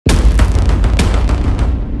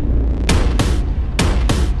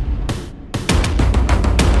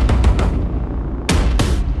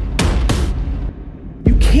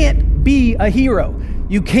can't be a hero.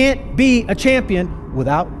 You can't be a champion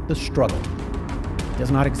without the struggle. It does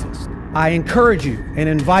not exist. I encourage you and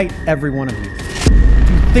invite every one of you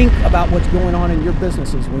to think about what's going on in your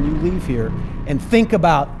businesses when you leave here, and think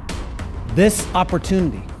about this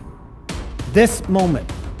opportunity, this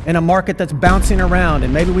moment in a market that's bouncing around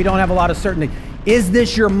and maybe we don't have a lot of certainty. Is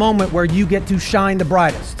this your moment where you get to shine the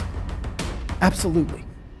brightest? Absolutely.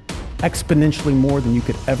 Exponentially more than you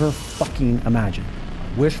could ever fucking imagine.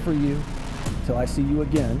 My wish for you, until I see you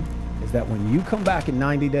again, is that when you come back in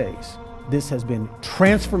 90 days, this has been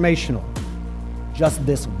transformational. Just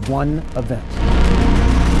this one event.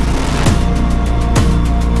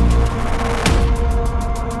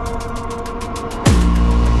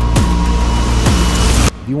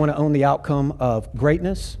 If you want to own the outcome of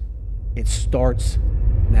greatness, it starts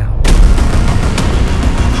now.